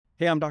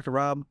Hey, I'm Dr.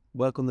 Rob.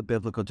 Welcome to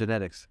Biblical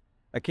Genetics.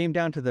 I came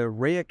down to the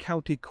Rhea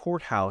County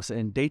Courthouse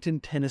in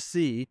Dayton,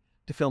 Tennessee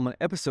to film an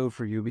episode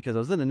for you because I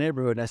was in the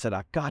neighborhood and I said,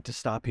 I got to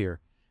stop here.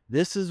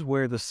 This is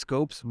where the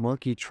Scopes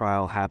monkey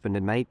trial happened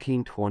in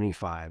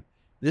 1925.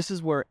 This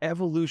is where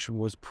evolution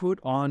was put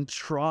on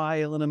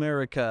trial in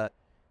America.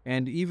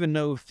 And even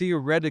though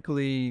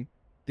theoretically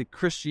the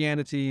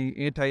Christianity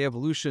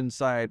anti-evolution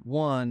side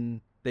won,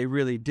 they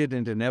really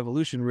didn't, and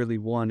evolution really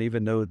won,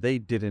 even though they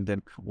didn't.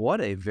 And what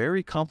a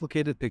very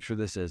complicated picture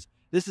this is.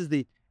 This is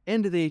the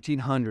end of the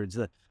 1800s,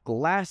 the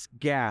last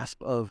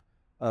gasp of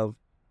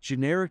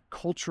generic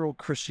cultural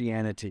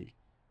Christianity,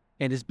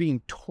 and is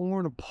being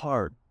torn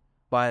apart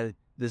by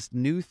this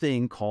new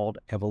thing called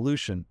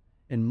evolution.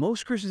 And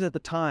most Christians at the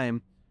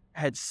time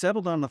had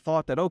settled on the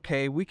thought that,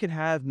 okay, we can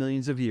have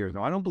millions of years.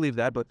 Now, I don't believe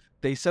that, but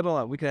they settled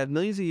on we can have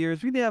millions of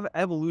years. We can have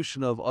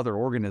evolution of other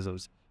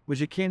organisms,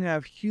 but you can't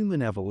have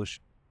human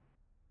evolution.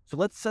 So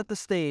let's set the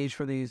stage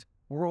for these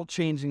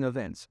world-changing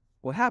events.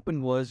 What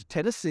happened was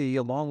Tennessee,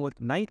 along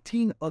with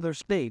 19 other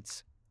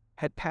states,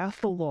 had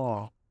passed a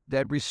law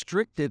that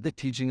restricted the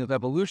teaching of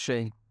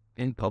evolution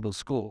in public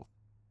school.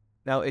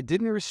 Now, it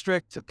didn't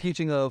restrict the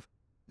teaching of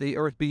the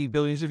Earth being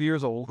billions of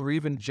years old or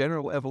even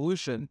general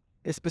evolution.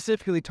 It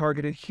specifically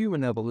targeted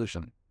human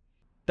evolution.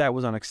 That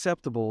was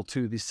unacceptable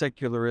to the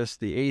secularists,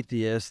 the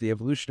atheists, the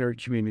evolutionary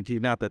community.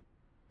 Not that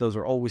those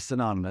are always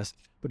synonymous,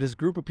 but this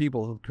group of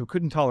people who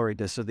couldn't tolerate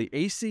this. So the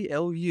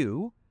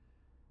ACLU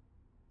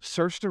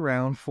searched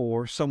around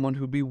for someone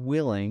who'd be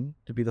willing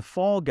to be the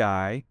fall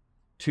guy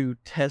to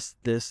test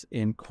this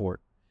in court.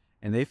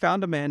 And they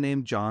found a man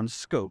named John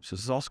Scopes.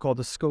 This is also called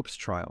the Scopes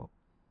trial.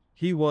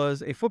 He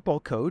was a football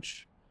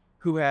coach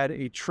who had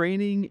a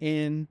training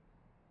in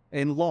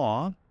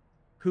law,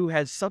 who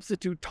had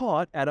substitute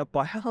taught at a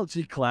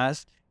biology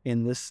class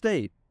in this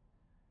state.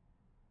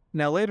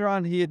 Now, later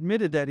on, he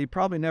admitted that he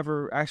probably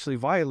never actually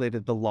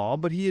violated the law,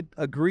 but he had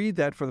agreed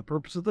that for the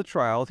purpose of the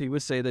trial, he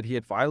would say that he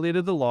had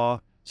violated the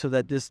law so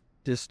that this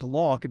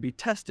law could be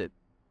tested.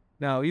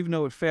 Now, even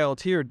though it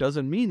failed here,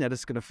 doesn't mean that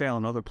it's going to fail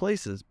in other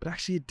places, but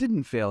actually it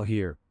didn't fail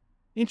here.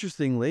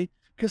 Interestingly,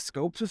 because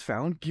Scopes was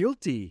found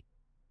guilty.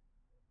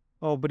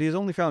 Oh, but he was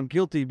only found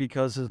guilty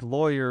because his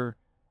lawyer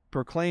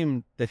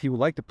proclaimed that he would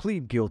like to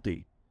plead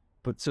guilty.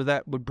 But so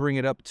that would bring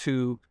it up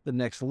to the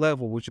next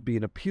level, which would be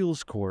an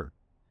appeals court.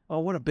 Oh,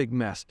 what a big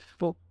mess.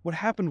 Well, what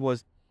happened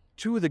was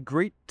two of the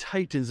great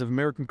titans of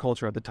American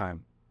culture at the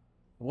time.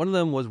 One of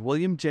them was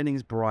William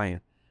Jennings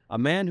Bryan, a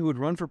man who had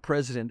run for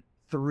president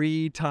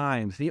 3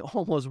 times. He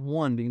almost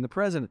won being the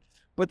president,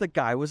 but the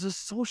guy was a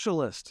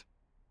socialist.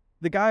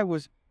 The guy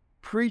was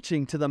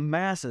preaching to the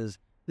masses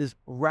this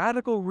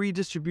radical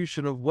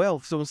redistribution of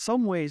wealth. So in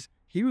some ways,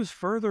 he was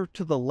further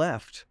to the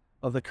left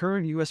of the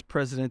current U.S.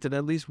 president and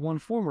at least one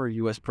former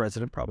U.S.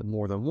 president, probably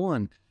more than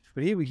one.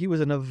 But he was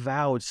an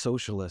avowed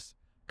socialist,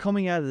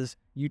 coming out of this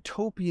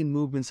utopian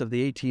movements of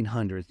the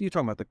 1800s. You're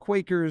talking about the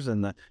Quakers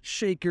and the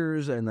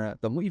Shakers and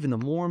even the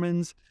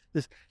Mormons,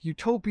 this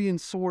utopian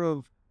sort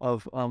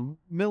of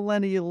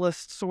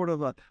millennialist sort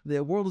of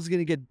the world is going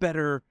to get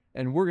better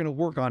and we're going to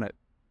work on it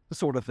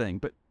sort of thing.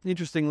 But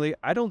interestingly,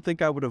 I don't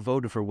think I would have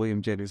voted for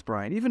William Jennings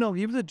Bryan, even though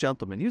he was a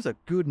gentleman. He was a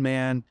good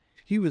man.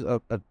 He was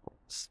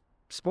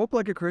spoke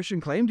like a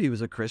Christian, claimed he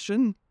was a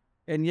Christian,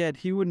 and yet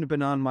he wouldn't have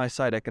been on my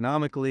side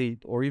economically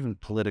or even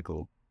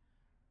political.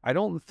 I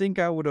don't think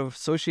I would have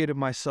associated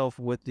myself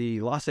with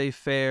the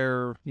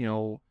laissez-faire,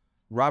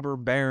 robber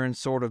baron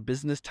sort of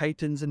business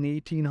titans in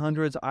the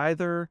 1800s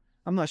either.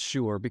 I'm not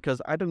sure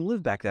because I didn't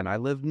live back then. I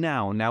live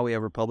now. Now we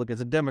have Republicans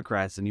and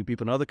Democrats, and you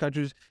people in other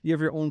countries, you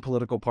have your own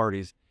political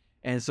parties.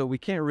 And so we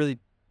can't really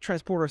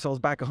transport ourselves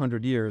back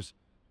 100 years.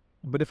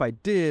 But if I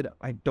did,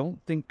 I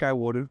don't think I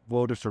would have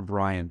voted for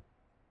Bryan,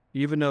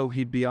 even though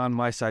he'd be on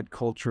my side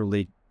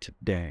culturally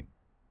today.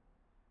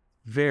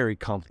 Very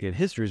complicated.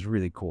 History is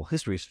really cool.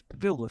 History is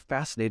filled with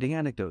fascinating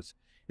anecdotes.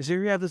 So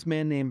here you have this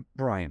man named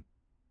Bryan,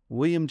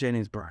 William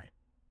Jennings Bryan,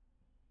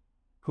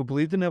 who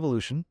believed in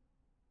evolution,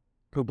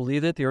 who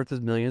believed that the earth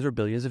is millions or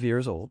billions of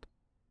years old.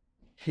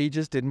 He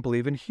just didn't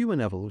believe in human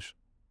evolution.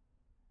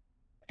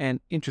 And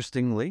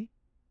interestingly,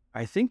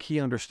 I think he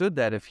understood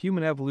that if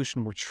human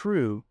evolution were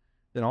true,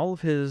 then all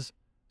of his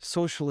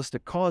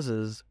socialistic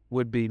causes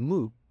would be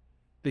moot.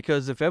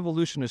 Because if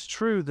evolution is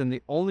true, then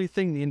the only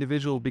thing the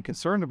individual will be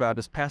concerned about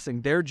is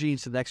passing their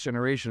genes to the next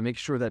generation to make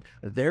sure that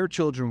their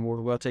children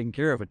were well taken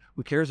care of. And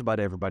who cares about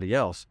everybody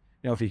else?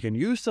 Now, if you can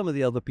use some of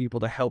the other people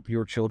to help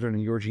your children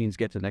and your genes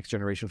get to the next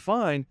generation,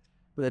 fine.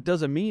 But that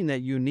doesn't mean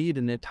that you need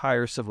an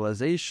entire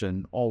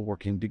civilization all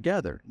working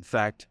together. In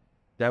fact,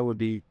 that would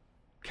be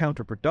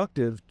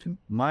counterproductive to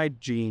my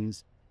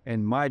genes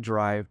and my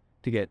drive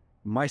to get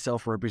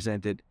myself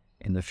represented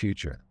in the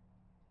future,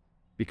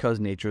 because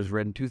nature is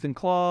red in tooth and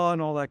claw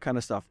and all that kind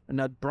of stuff. And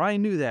now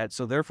Bryan knew that,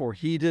 so therefore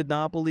he did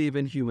not believe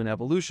in human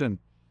evolution,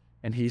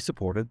 and he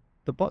supported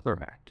the Butler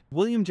Act.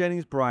 William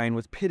Jennings Bryan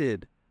was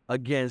pitted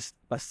against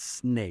a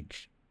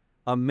snake,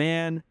 a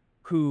man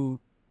who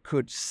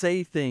could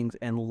say things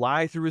and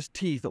lie through his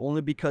teeth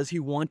only because he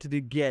wanted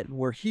to get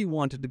where he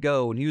wanted to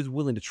go, and he was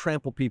willing to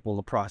trample people in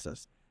the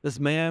process. This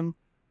man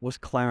was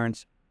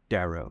Clarence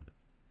Darrow,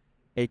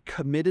 a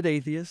committed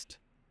atheist,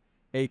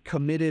 a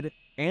committed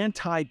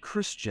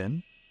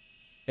anti-Christian,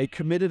 a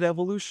committed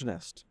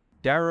evolutionist.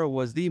 Darrow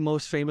was the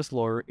most famous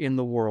lawyer in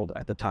the world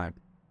at the time.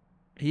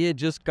 He had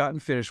just gotten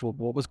finished with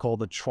what was called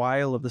the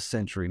trial of the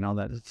century. Now,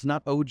 that it's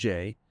not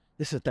OJ.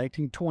 This is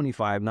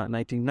 1925, not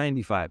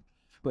 1995.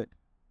 But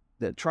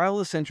the trial of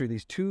the century,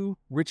 these two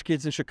rich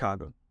kids in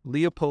Chicago,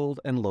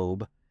 Leopold and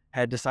Loeb,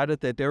 had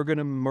decided that they were going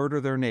to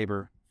murder their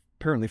neighbor,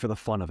 apparently for the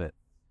fun of it.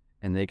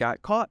 And they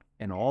got caught,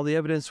 and all the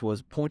evidence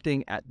was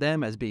pointing at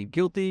them as being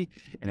guilty,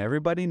 and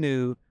everybody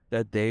knew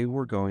that they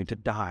were going to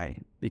die,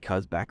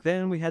 because back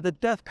then we had the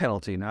death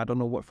penalty. Now, I don't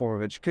know what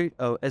form of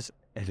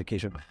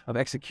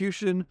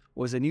execution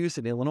was in use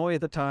in Illinois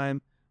at the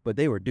time, but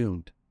they were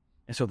doomed.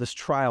 And so this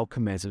trial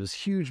commenced. It was a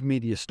huge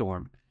media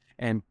storm.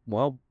 And,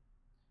 well,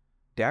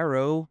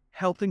 Darrow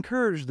helped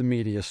encourage the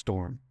media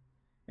storm,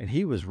 and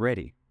he was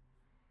ready.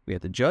 We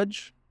had the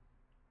judge,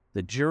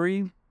 the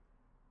jury,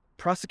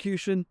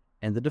 prosecution,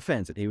 and the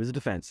defense, and he was a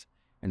defense.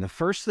 And the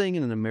first thing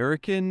in an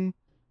American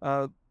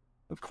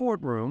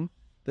courtroom,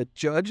 the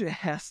judge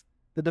asks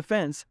the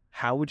defense,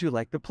 how would you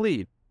like to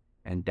plead?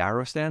 And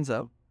Darrow stands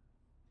up,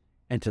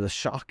 and to the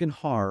shock and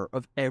horror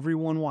of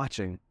everyone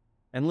watching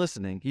and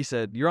listening, he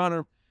said, Your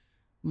Honor,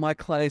 my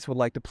clients would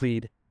like to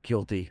plead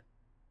guilty.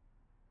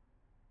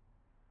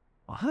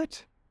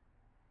 What?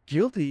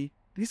 Guilty?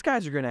 These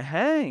guys are going to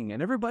hang,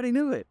 and everybody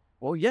knew it.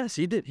 Well, yes,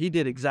 he did. He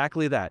did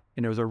exactly that,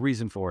 and there was a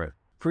reason for it.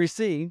 For you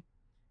see,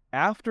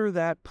 after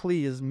that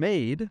plea is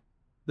made,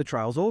 the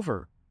trial's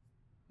over.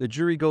 The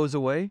jury goes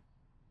away.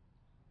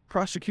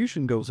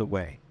 Prosecution goes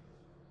away.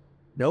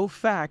 No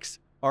facts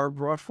are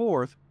brought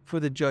forth for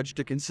the judge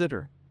to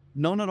consider.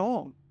 None at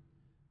all.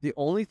 The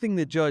only thing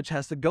the judge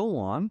has to go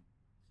on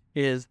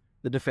is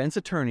the defense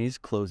attorney's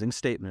closing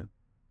statement.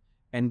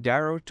 And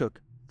Darrow took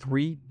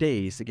 3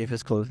 days to give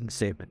his closing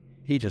statement.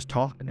 He just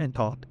talked and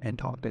talked and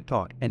talked and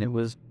talked, and it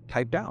was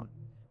typed out.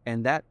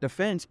 And that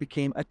defense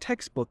became a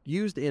textbook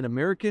used in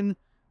American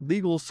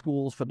legal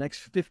schools for the next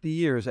 50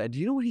 years. And do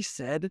you know what he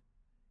said?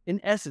 In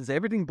essence,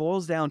 everything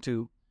boils down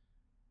to,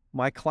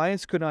 my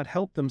clients could not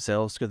help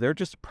themselves because they're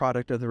just a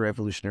product of the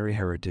revolutionary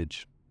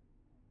heritage.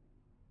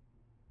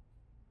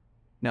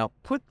 Now,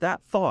 put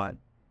that thought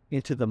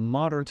into the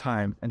modern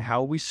time and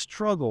how we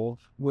struggle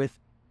with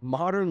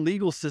modern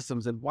legal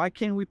systems, and why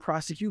can't we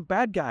prosecute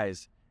bad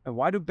guys? And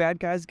why do bad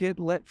guys get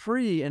let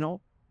free and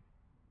all?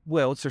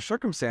 Well, it's their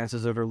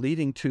circumstances that are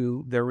leading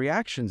to their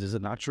reactions. Is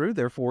it not true?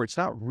 Therefore, it's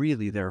not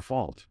really their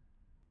fault.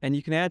 And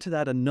you can add to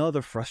that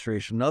another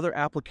frustration, another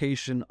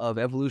application of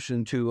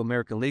evolution to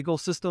American legal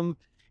system.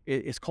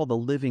 It's called the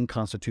living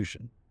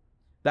constitution.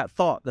 The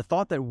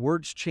thought that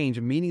words change,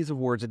 meanings of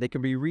words, that they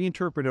can be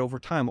reinterpreted over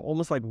time,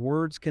 almost like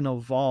words can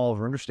evolve,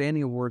 or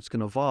understanding of words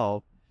can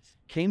evolve,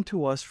 came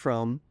to us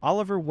from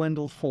Oliver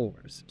Wendell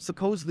Holmes,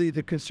 supposedly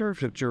the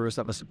conservative jurist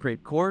of the Supreme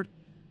Court.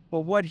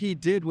 But what he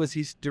did was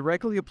he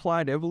directly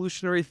applied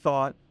evolutionary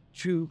thought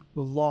to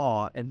the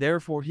law, and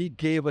therefore he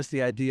gave us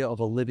the idea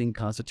of a living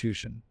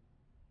constitution.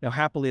 Now,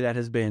 happily, that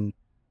has been,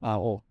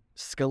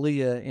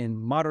 Scalia in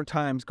modern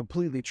times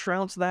completely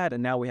trounced that,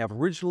 and now we have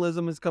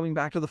originalism is coming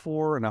back to the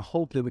fore, and I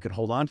hope that we could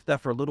hold on to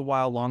that for a little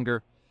while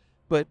longer.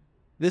 But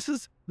this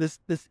is this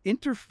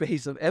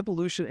interface of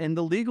evolution and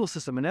the legal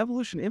system, and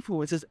evolution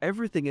influences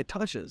everything it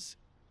touches,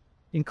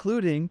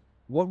 including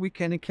what we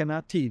can and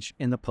cannot teach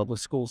in the public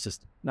school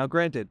system. Now,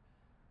 granted,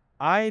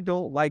 I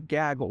don't like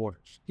gag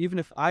orders. Even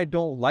if I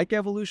don't like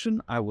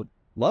evolution, I would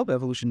love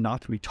evolution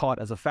not to be taught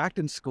as a fact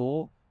in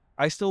school.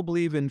 I still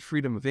believe in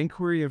freedom of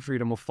inquiry and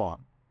freedom of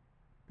thought,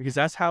 because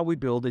that's how we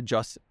build a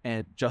just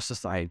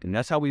society, and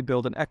that's how we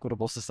build an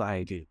equitable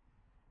society.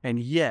 And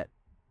yet,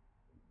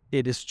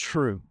 it is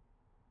true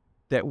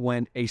that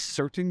when a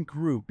certain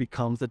group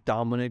becomes the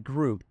dominant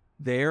group,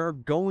 they're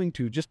going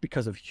to, just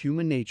because of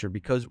human nature,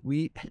 because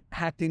we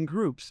act in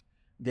groups,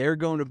 they're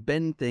going to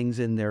bend things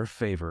in their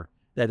favor.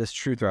 That is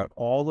true throughout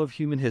all of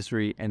human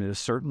history, and it is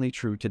certainly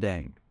true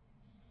today.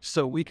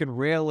 So we can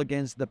rail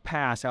against the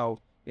past, how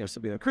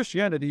something like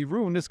Christianity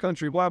ruined this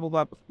country, blah, blah,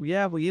 blah.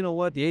 Yeah, well, you know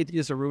what? The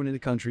atheists are ruining the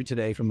country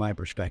today from my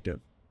perspective,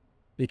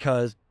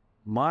 because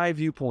my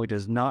viewpoint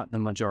is not the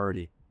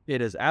majority.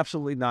 It is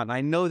absolutely not. And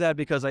I know that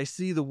because I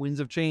see the winds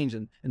of change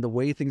and the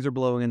way things are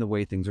blowing and the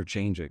way things are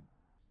changing.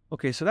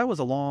 Okay, so that was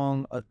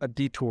a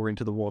detour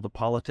into the world of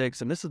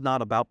politics. And this is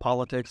not about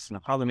politics, and I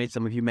probably made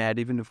some of you mad,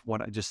 even if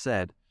what I just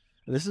said.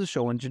 This is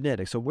showing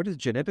genetics. So where does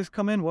genetics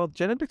come in? Well,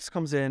 genetics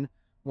comes in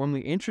when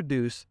we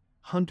introduce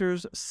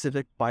Hunter's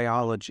Civic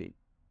Biology.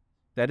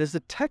 That is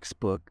the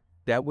textbook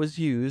that was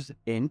used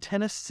in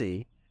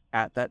Tennessee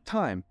at that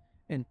time.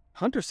 And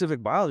Hunter's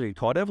Civic Biology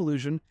taught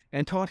evolution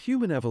and taught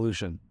human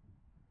evolution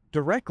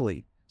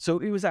directly. So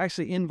it was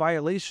actually in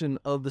violation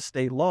of the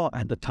state law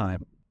at the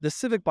time. The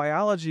Civic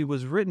Biology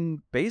was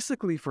written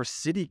basically for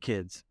city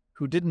kids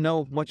who didn't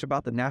know much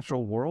about the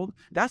natural world.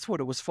 That's what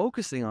it was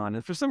focusing on.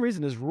 And for some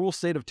reason, his rural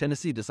state of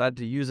Tennessee decided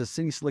to use a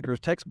City Slickers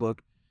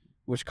textbook,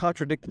 which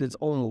contradicted its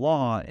own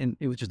law, and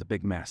it was just a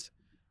big mess.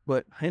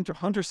 But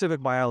Hunter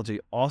Civic Biology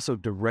also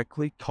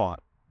directly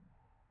taught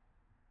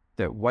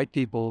that white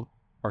people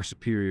are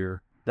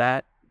superior.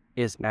 That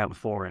is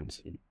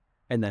abhorrent.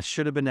 And that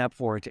should have been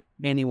abhorrent to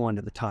anyone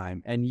at the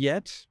time. And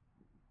yet,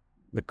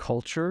 the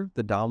culture,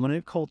 the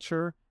dominant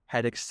culture,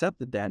 had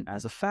accepted that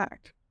as a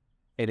fact.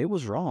 And it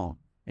was wrong.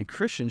 And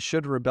Christians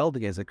should have rebelled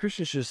against it.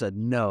 Christians should have said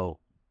no.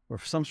 Or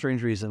for some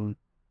strange reason,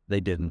 they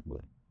didn't.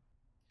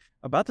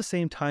 About the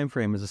same time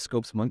frame as the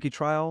Scopes monkey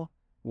trial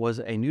was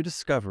a new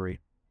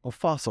discovery, a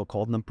fossil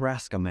called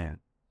Nebraska Man.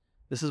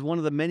 This is one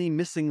of the many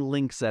missing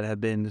links that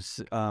have been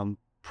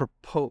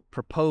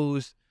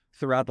proposed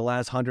throughout the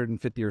last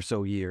 150 or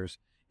so years.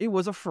 It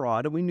was a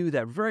fraud, and we knew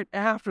that right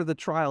after the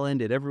trial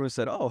ended. Everyone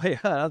said, oh, hey,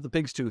 that's the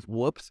pig's tooth,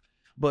 whoops.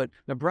 But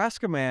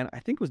Nebraska Man, I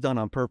think, was done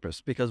on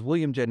purpose because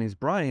William Jennings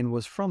Bryan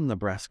was from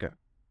Nebraska.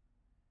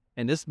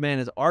 And this man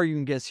is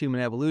arguing against human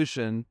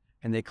evolution,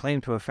 and they claim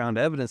to have found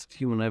evidence of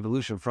human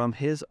evolution from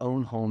his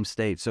own home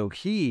state. So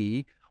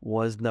he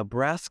was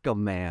Nebraska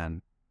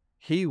Man.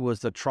 He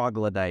was the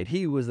troglodyte.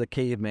 He was the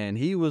caveman.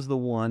 He was the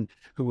one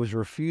who was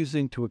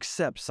refusing to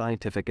accept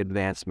scientific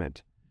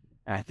advancement.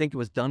 And I think it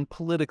was done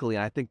politically.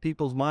 And I think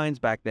people's minds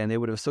back then, they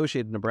would have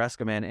associated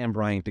Nebraska Man and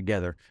Bryan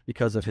together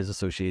because of his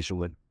association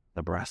with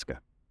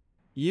Nebraska.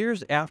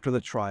 Years after the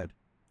trial,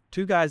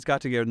 two guys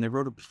got together and they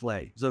wrote a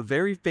play. It was a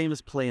very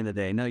famous play in the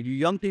day. Now, you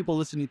young people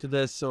listening to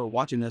this or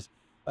watching this,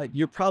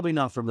 you're probably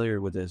not familiar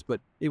with this, but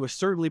it was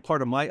certainly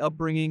part of my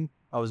upbringing.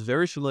 I was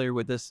very familiar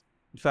with this.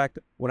 In fact,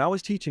 when I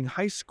was teaching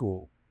high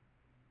school,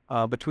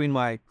 between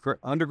my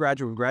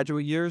undergraduate and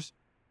graduate years,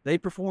 they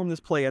performed this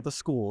play at the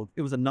school.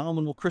 It was a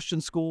nominal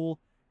Christian school.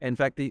 In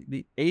fact,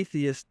 the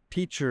atheist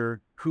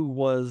teacher who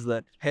was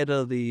the head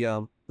of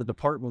the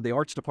department, the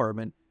arts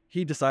department,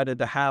 he decided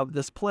to have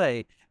this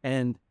play,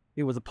 and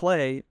it was a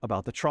play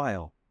about the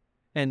trial.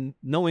 And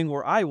knowing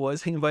where I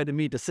was, he invited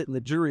me to sit in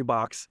the jury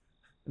box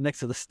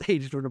next to the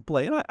stage during the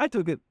play. And I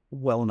took it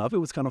well enough. It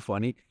was kind of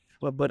funny.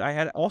 But I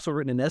had also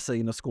written an essay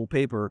in a school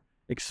paper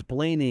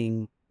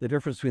explaining the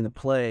difference between the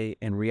play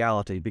and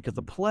reality, because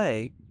the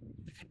play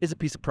is a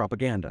piece of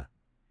propaganda.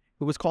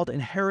 It was called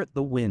Inherit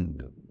the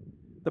Wind.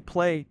 The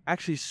play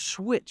actually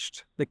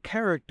switched the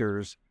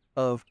characters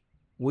of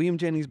William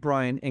Jennings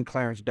Bryan and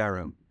Clarence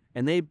Darrow,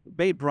 and they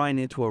made Bryan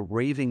into a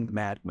raving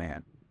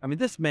madman. I mean,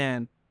 this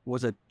man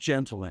was a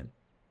gentleman.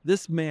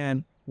 This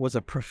man was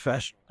a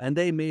professional, and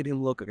they made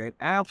him look like an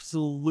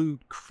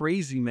absolute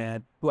crazy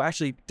man who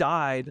actually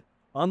died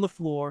on the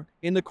floor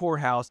in the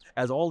courthouse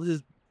as all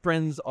his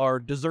friends are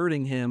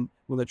deserting him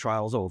when the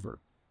trial's over.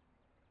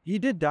 He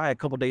did die a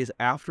couple days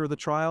after the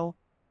trial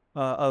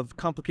of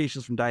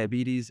complications from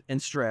diabetes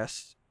and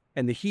stress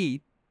and the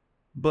heat,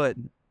 but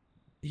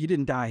he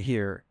didn't die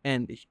here.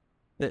 And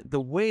the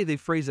way they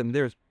phrase him,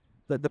 there's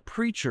the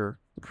preacher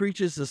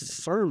preaches a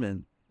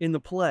sermon in the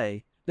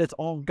play that's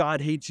all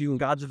God hates you and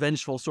God's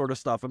vengeful sort of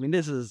stuff. I mean,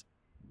 this is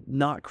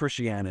not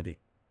Christianity.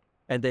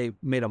 And they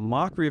made a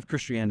mockery of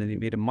Christianity,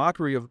 made a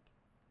mockery of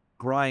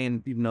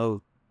Bryan, even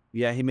though,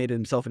 yeah, he made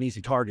himself an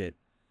easy target.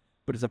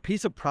 But it's a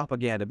piece of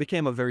propaganda. It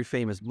became a very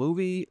famous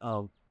movie.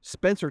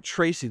 Spencer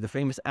Tracy, the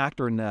famous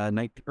actor in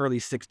the early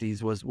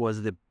 60s,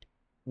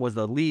 was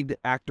the lead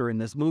actor in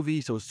this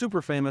movie. So it was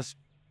super famous.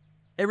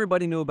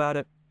 Everybody knew about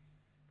it.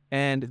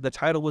 And the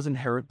title was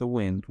Inherit the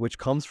Wind, which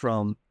comes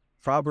from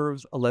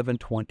Proverbs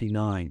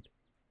 11:29.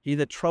 He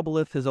that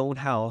troubleth his own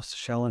house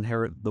shall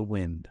inherit the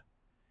wind.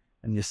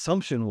 And the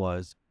assumption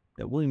was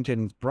that William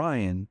Jennings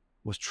Bryan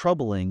was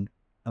troubling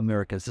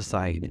American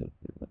society.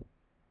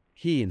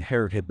 He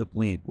inherited the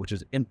wind, which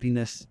is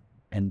emptiness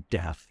and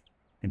death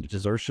and the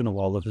desertion of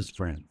all of his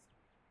friends,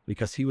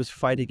 because he was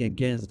fighting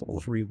against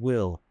free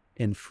will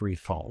and free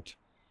thought.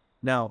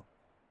 Now,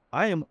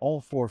 I am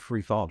all for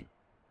free thought.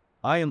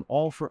 I am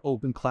all for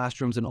open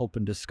classrooms and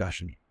open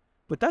discussion.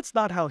 But that's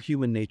not how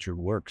human nature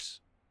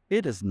works.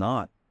 It is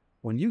not.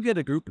 When you get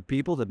a group of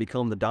people that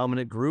become the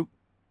dominant group,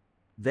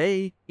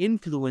 they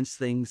influence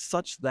things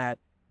such that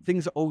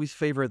things always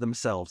favor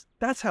themselves.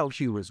 That's how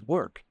humans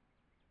work.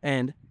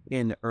 And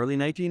in the early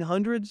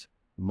 1900s,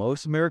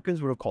 most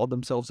Americans would have called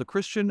themselves a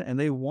Christian, and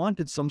they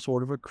wanted some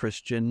sort of a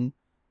Christian,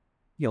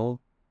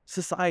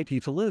 society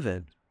to live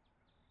in.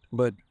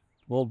 But,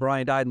 well,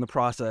 Bryan died in the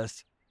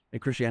process,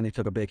 and Christianity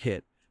took a big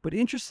hit. But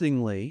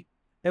interestingly,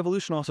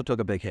 evolution also took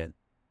a big hit,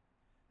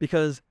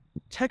 because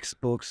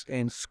textbooks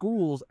and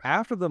schools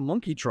after the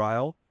monkey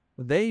trial,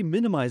 they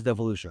minimized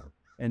evolution.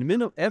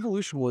 And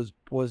evolution was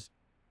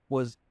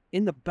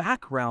in the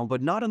background,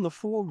 but not in the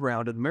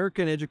foreground in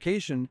American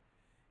education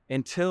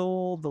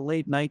until the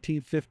late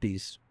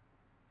 1950s,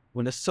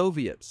 when the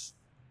Soviets,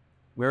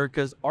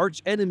 America's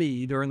arch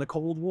enemy during the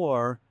Cold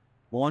War,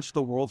 launched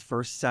the world's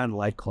first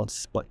satellite called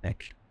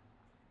Sputnik.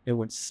 And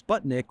when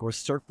Sputnik was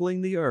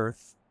circling the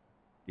Earth,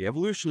 the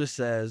evolutionist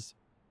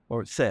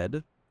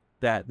said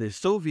that the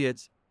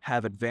Soviets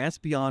have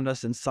advanced beyond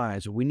us in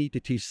science. We need to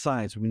teach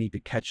science. We need to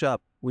catch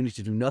up. We need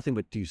to do nothing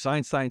but do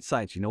science, science,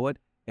 science. You know what?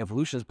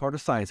 Evolution is part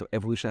of science, so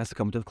evolution has to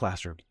come into the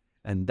classroom.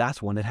 And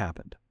that's when it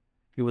happened.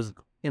 It was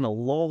in a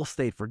lull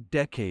state for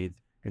decades,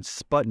 and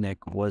Sputnik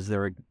was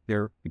their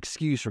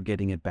excuse for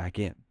getting it back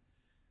in.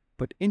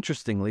 But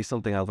interestingly,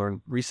 something I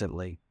learned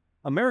recently,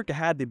 America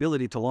had the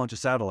ability to launch a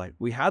satellite.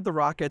 We had the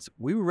rockets.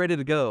 We were ready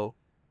to go.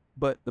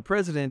 But the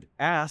president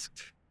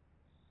asked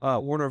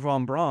Wernher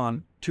von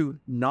Braun to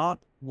not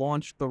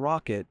launch the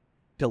rocket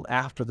till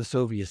after the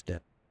Soviets did.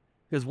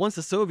 Because once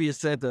the Soviets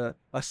sent a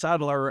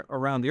satellite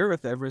around the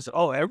Earth, everyone said,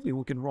 oh,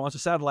 everyone can launch a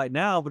satellite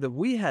now. But if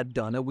we had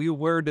done it, we were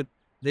worried that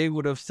they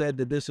would have said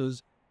that this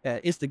was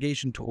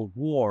instigation to a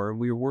war, and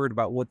we were worried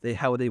about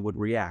how they would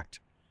react.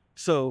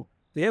 So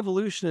the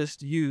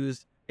evolutionists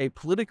used a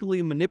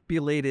politically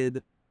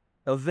manipulated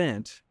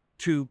event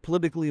to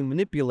politically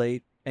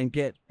manipulate and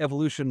get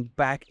evolution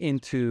back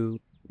into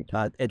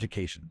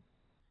education.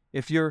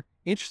 If you're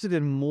interested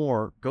in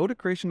more, go to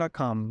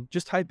creation.com,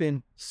 just type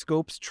in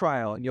Scopes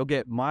trial, and you'll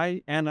get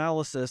my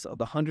analysis of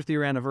the 100th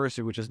year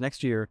anniversary, which is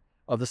next year,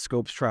 of the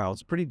Scopes trial.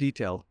 It's pretty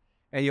detailed.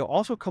 And you'll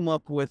also come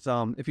up with,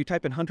 if you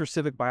type in Hunter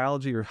Civic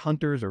Biology or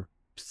Hunters or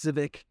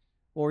Civic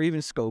or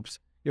even Scopes,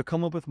 you'll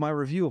come up with my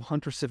review of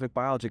Hunter Civic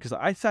Biology, because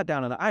I sat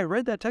down and I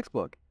read that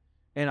textbook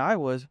and I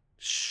was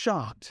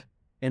shocked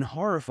and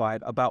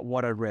horrified about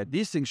what I read.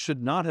 These things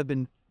should not have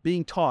been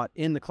being taught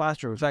in the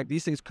classroom. In fact,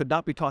 these things could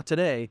not be taught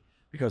today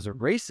because they're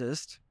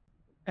racist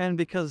and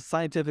because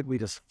scientifically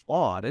just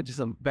flawed. It's just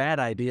some bad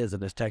ideas in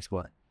this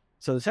textbook.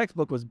 So the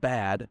textbook was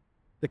bad.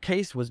 The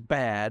case was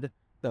bad.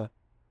 The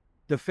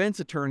defense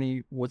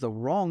attorney was a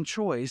wrong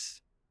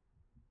choice.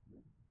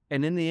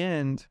 And in the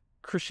end,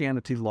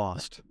 Christianity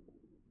lost.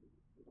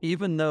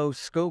 Even though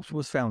Scopes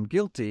was found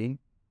guilty,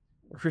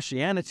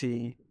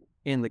 Christianity,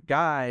 in the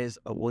guise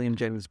of William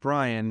Jennings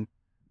Bryan,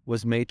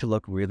 was made to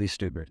look really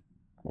stupid.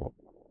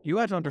 You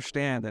have to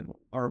understand that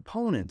our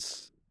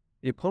opponents,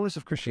 the opponents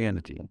of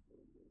Christianity,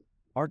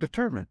 are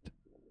determined,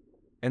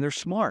 and they're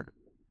smart,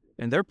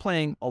 and they're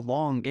playing a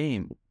long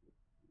game.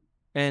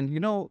 And, you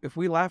know, if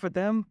we laugh at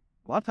them,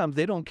 a lot of times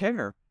they don't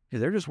care,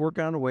 because they're just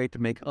working on a way to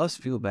make us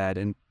feel bad.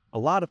 And a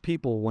lot of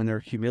people, when they're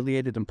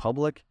humiliated in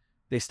public,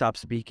 they stop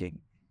speaking.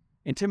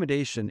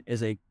 Intimidation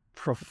is a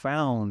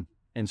profound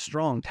and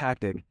strong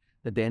tactic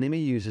that the enemy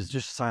uses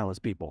just to silence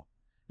people.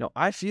 No,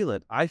 I feel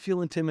it. I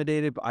feel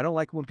intimidated, but I don't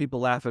like when people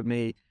laugh at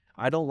me.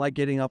 I don't like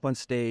getting up on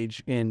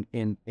stage in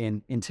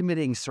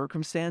intimidating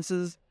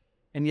circumstances,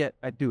 and yet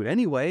I do it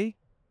anyway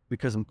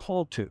because I'm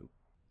called to.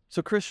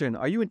 So Christian,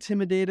 are you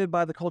intimidated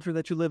by the culture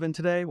that you live in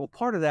today? Well,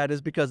 part of that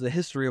is because of the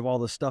history of all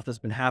the stuff that's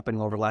been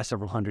happening over the last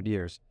several hundred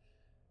years.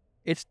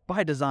 It's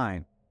by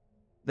design.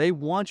 They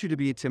want you to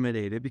be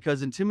intimidated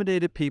because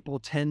intimidated people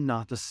tend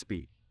not to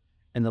speak.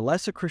 And the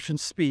less a Christian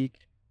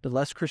speak, the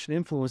less Christian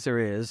influence there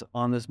is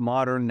on this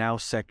modern, now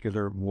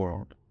secular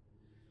world.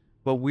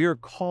 But we are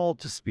called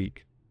to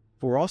speak.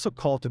 But we're also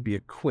called to be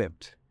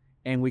equipped.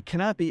 And we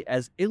cannot be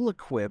as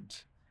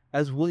ill-equipped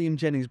as William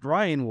Jennings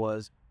Bryan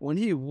was when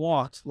he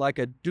walked like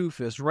a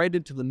doofus right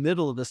into the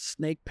middle of the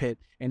snake pit,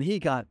 and he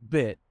got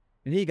bit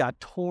and he got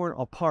torn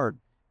apart,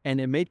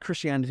 and it made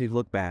Christianity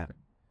look bad.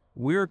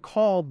 We're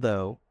called,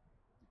 though,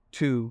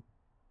 to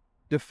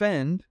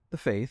defend the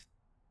faith,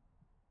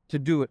 to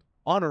do it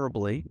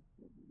honorably,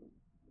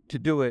 to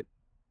do it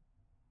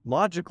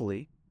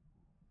logically,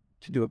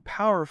 to do it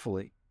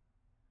powerfully.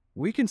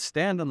 We can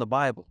stand on the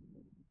Bible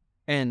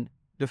and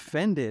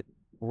defend it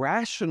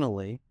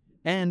rationally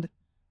and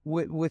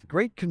with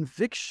great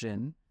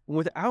conviction,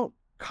 without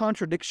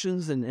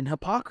contradictions and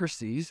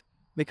hypocrisies,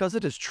 because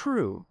it is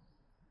true.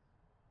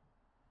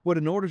 But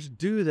in order to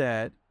do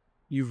that,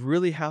 you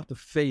really have to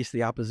face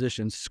the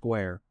opposition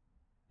square,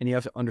 and you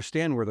have to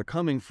understand where they're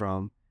coming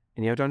from,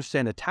 and you have to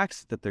understand the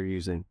tactics that they're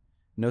using.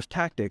 And those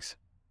tactics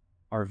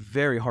are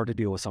very hard to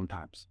deal with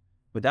sometimes.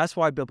 But that's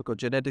why Biblical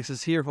Genetics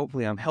is here.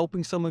 Hopefully I'm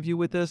helping some of you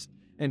with this.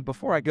 And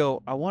before I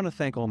go, I want to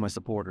thank all my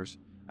supporters.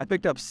 I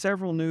picked up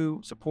several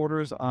new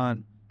supporters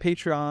on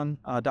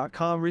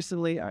patreon.com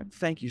recently. I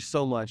thank you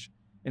so much.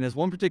 And there's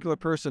one particular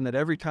person that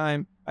every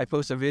time I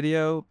post a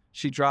video,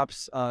 she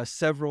drops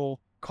several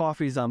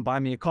coffees on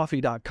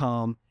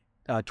buymeacoffee.com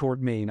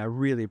toward me. And I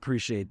really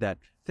appreciate that.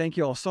 Thank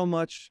you all so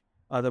much.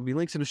 There'll be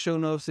links in the show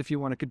notes if you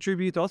want to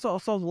contribute. Also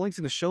the links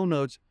in the show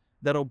notes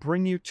that'll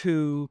bring you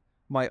to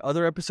my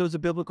other episodes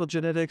of Biblical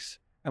Genetics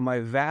and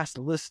my vast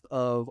list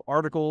of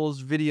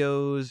articles,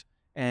 videos,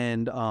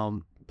 and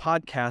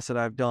podcasts that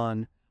I've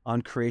done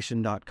on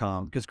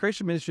creation.com, because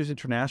Creation Ministries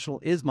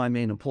International is my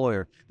main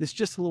employer. It's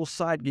just a little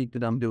side gig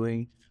that I'm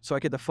doing so I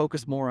get to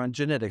focus more on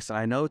genetics. And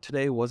I know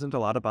today wasn't a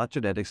lot about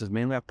genetics. It's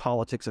mainly about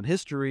politics and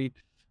history,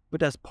 but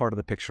that's part of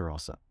the picture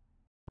also.